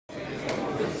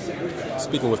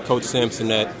speaking with Coach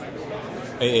Sampson at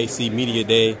AAC Media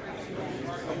Day.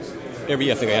 Every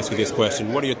year I think I ask you this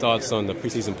question. What are your thoughts on the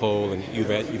preseason poll and you've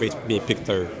been picked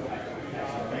third?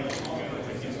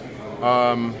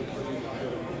 Well,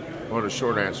 the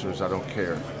short answer is I don't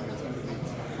care.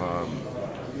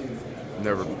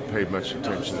 Never paid much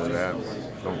attention to that.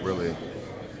 Don't really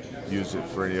use it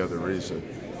for any other reason.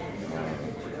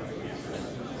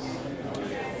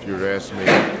 If you were to ask me,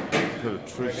 put a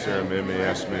truth serum in me,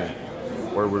 ask me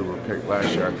where we were picked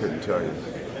last year, I couldn't tell you.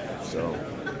 So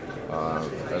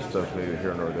that stuff's neither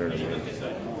here nor there to me.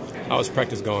 How's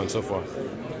practice going so far?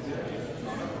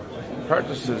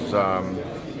 Practice is,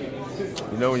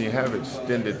 when you have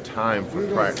extended time for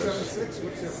practice,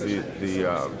 the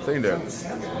thing that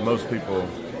most people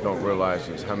don't realize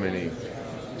is how many,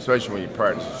 especially when you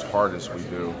practice as hard as we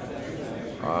do,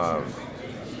 how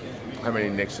many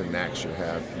nicks and knacks you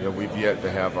have. We've yet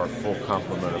to have our full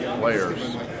complement of players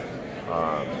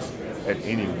at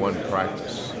any one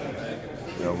practice.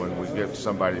 When we get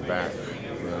somebody back,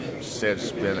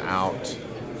 Sid's been out,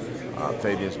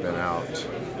 Fabian's been out.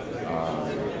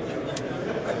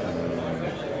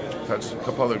 A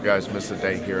couple other guys missed a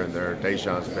day here and there.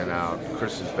 Dejan's been out.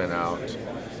 Chris has been out.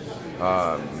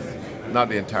 Not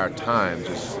the entire time,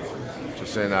 just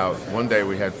in out. One day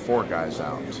we had 4 guys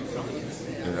out.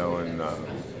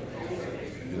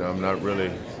 I'm not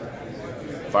really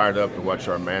fired up to watch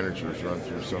our managers run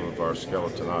through some of our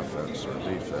skeleton offense or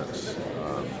defense.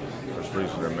 There's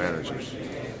reason they're managers.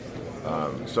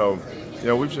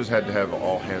 We've just had to have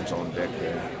all hands on deck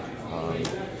there.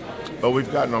 But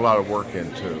we've gotten a lot of work in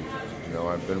too.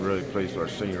 I've been really pleased with our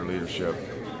senior leadership.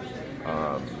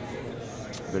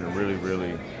 Been really,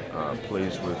 really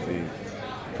pleased with the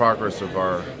progress of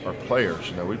our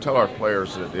players. We tell our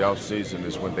players that the off season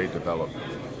is when they develop.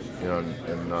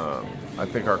 And I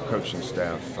think our coaching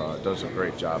staff does a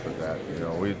great job of that.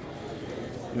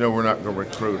 We're not going to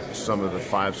recruit some of the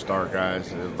 5-star guys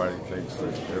that everybody thinks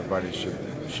that everybody should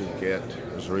get.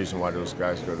 There's a reason why those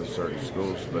guys go to certain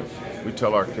schools, but we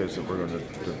tell our kids that we're going to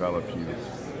develop you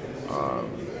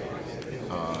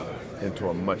into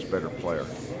a much better player.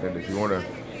 And if you want to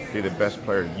be the best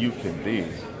player you can be,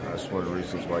 that's one of the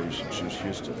reasons why you should choose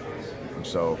Houston. And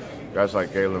so guys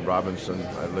like Galen Robinson,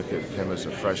 I look at him as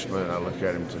a freshman, I look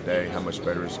at him today, how much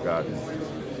better he's gotten.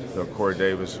 Corey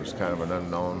Davis was kind of an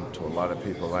unknown to a lot of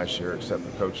people last year, except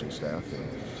the coaching staff. And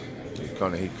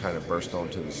he kind of burst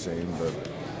onto the scene. But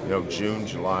June,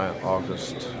 July,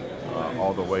 August,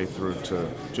 all the way through to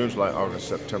June, July, August,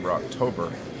 September,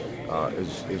 October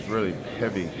is really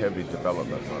heavy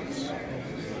development months.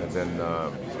 And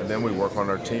then we work on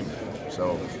our team.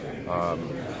 So.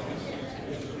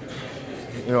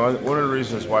 One of the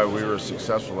reasons why we were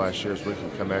successful last year is we can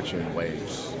come at you in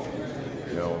waves.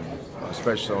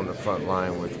 Especially on the front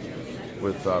line with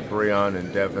Breon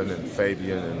and Devin and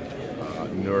Fabian and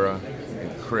Nura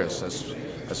and Chris.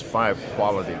 That's 5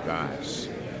 quality guys.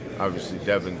 Obviously,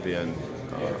 Devin being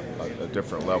a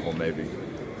different level maybe.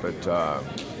 But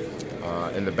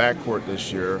in the backcourt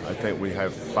this year, I think we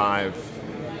have 5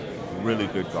 really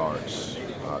good guards.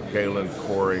 Galen,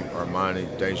 Corey, Armani,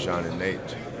 Dejan, and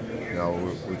Nate.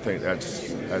 We think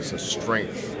that's a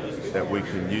strength that we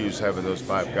can use, having those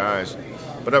 5 guys.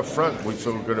 But up front, we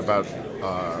feel good about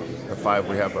the 5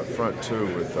 we have up front too,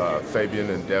 with Fabian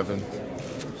and Devin,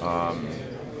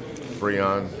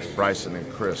 Breon, Bryson,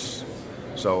 and Chris.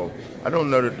 So I don't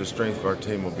know that the strength of our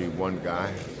team will be one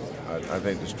guy. I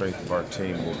think the strength of our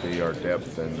team will be our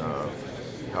depth and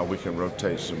how we can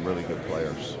rotate some really good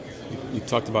players. You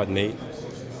talked about Nate.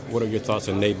 What are your thoughts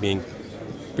on Nate being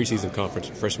preseason conference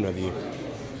freshman of the year?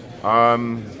 I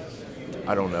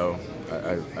don't know.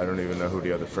 I don't even know who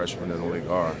the other freshmen in the league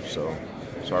are, so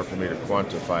it's hard for me to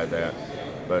quantify that.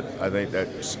 But I think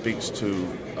that speaks to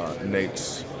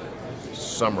Nate's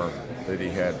summer that he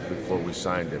had before we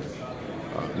signed him.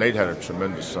 Nate had a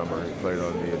tremendous summer. He played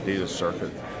on the Adidas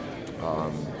circuit,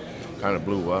 kind of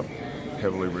blew up,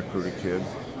 heavily recruited kid.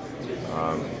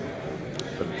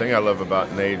 But the thing I love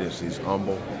about Nate is he's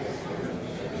humble.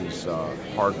 He's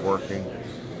hardworking.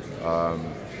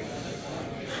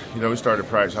 We started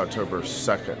practice October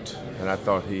 2nd, and I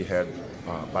thought he had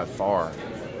by far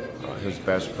his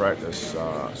best practice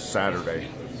Saturday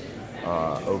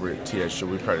over at TSU.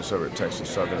 We practiced over at Texas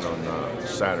Southern on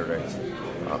Saturday.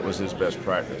 Was his best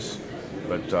practice.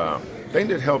 But the thing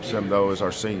that helps him, though, is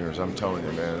our seniors. I'm telling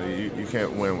you, man, you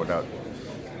can't win without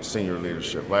senior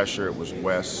leadership. Last year it was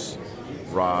Wes,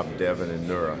 Rob, Devin, and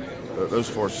Nura. Those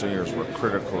 4 seniors were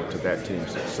critical to that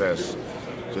team's success,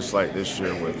 just like this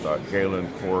year with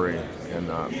Galen, Corey, and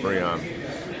Breon.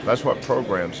 That's what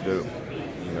programs do.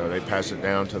 They pass it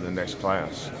down to the next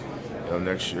class.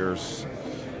 This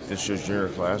year's junior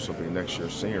class will be next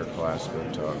year's senior class.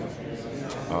 But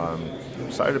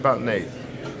excited about Nate.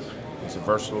 He's a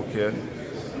versatile kid.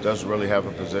 Doesn't really have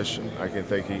a position. I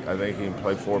think he can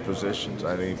play 4 positions.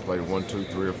 I think he can play 1, 2,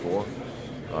 3, or 4.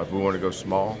 If we want to go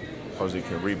small, because he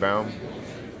can rebound.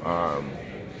 But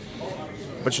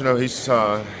he's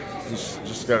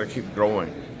just got to keep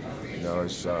growing.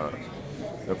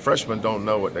 The freshmen don't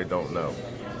know what they don't know.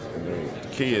 And the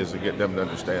key is to get them to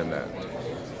understand that.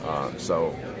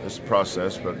 So it's a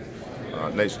process, but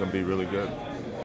Nate's going to be really good.